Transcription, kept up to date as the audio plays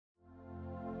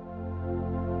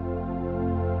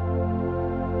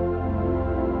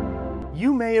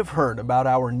You may have heard about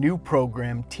our new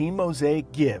program, Team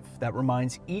Mosaic Give, that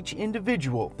reminds each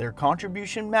individual their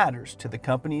contribution matters to the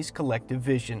company's collective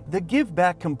vision. The give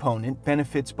back component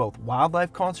benefits both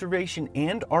wildlife conservation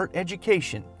and art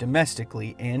education,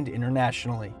 domestically and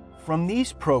internationally. From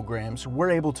these programs,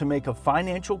 we're able to make a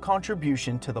financial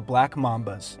contribution to the Black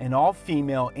Mambas, an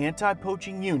all-female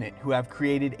anti-poaching unit who have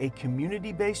created a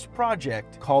community-based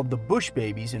project called the Bush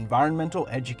Babies Environmental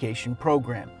Education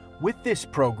Program. With this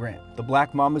program, the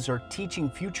Black Mambas are teaching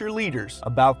future leaders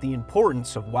about the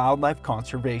importance of wildlife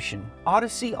conservation.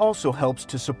 Odyssey also helps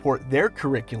to support their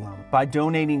curriculum by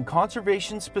donating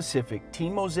conservation-specific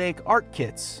Team Mosaic art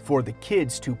kits for the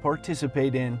kids to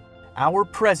participate in. Our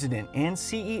president and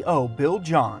CEO, Bill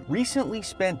John, recently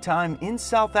spent time in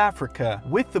South Africa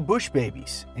with the Bush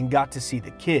Babies and got to see the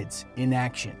kids in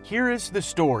action. Here is the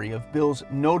story of Bill's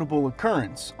notable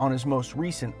occurrence on his most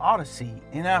recent Odyssey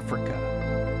in Africa.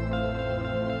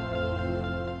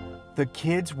 The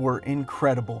kids were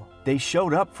incredible. They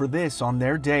showed up for this on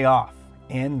their day off,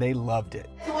 and they loved it.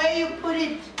 The way you put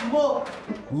it more.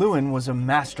 Lewin was a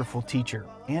masterful teacher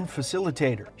and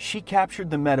facilitator. She captured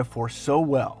the metaphor so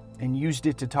well and used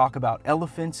it to talk about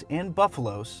elephants and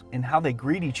buffaloes and how they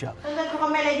greet each other.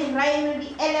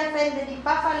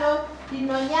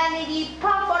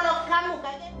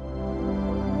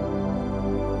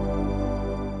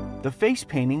 The face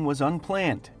painting was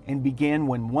unplanned and began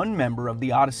when one member of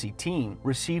the Odyssey team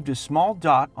received a small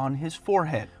dot on his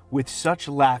forehead. With such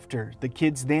laughter, the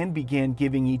kids then began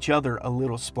giving each other a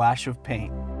little splash of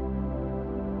paint.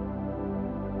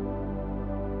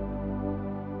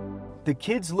 The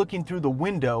kids looking through the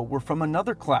window were from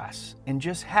another class and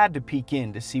just had to peek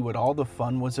in to see what all the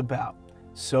fun was about.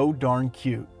 So darn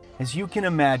cute. As you can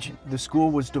imagine, the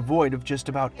school was devoid of just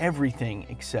about everything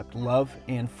except love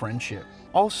and friendship.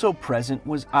 Also present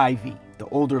was Ivy, the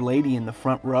older lady in the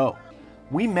front row.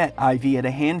 We met Ivy at a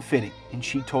hand fitting, and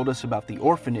she told us about the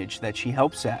orphanage that she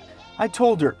helps at. I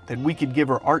told her that we could give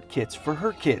her art kits for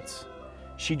her kids.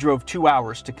 She drove 2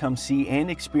 hours to come see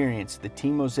and experience the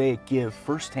Team Mosaic Give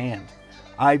firsthand.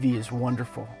 Ivy is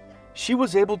wonderful. She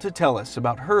was able to tell us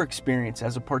about her experience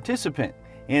as a participant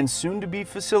and soon-to-be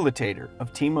facilitator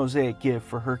of Team Mosaic Give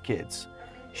for her kids.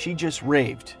 She just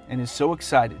raved and is so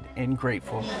excited and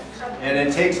grateful. And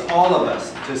it takes all of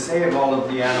us to save all of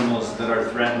the animals that are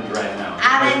threatened right now.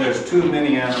 Because there's too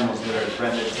many animals that are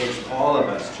threatened. It takes all of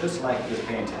us, just like this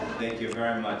painting. Thank you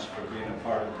very much for being a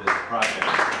part of this project.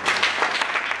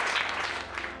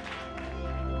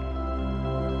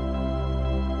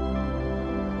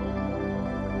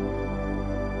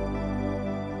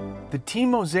 The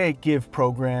Team Mosaic Give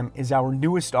program is our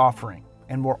newest offering,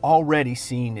 and we're already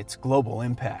seeing its global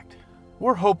impact.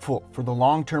 We're hopeful for the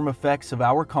long-term effects of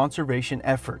our conservation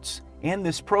efforts and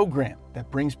this program that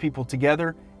brings people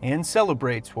together and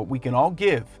celebrates what we can all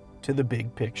give to the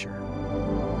big picture.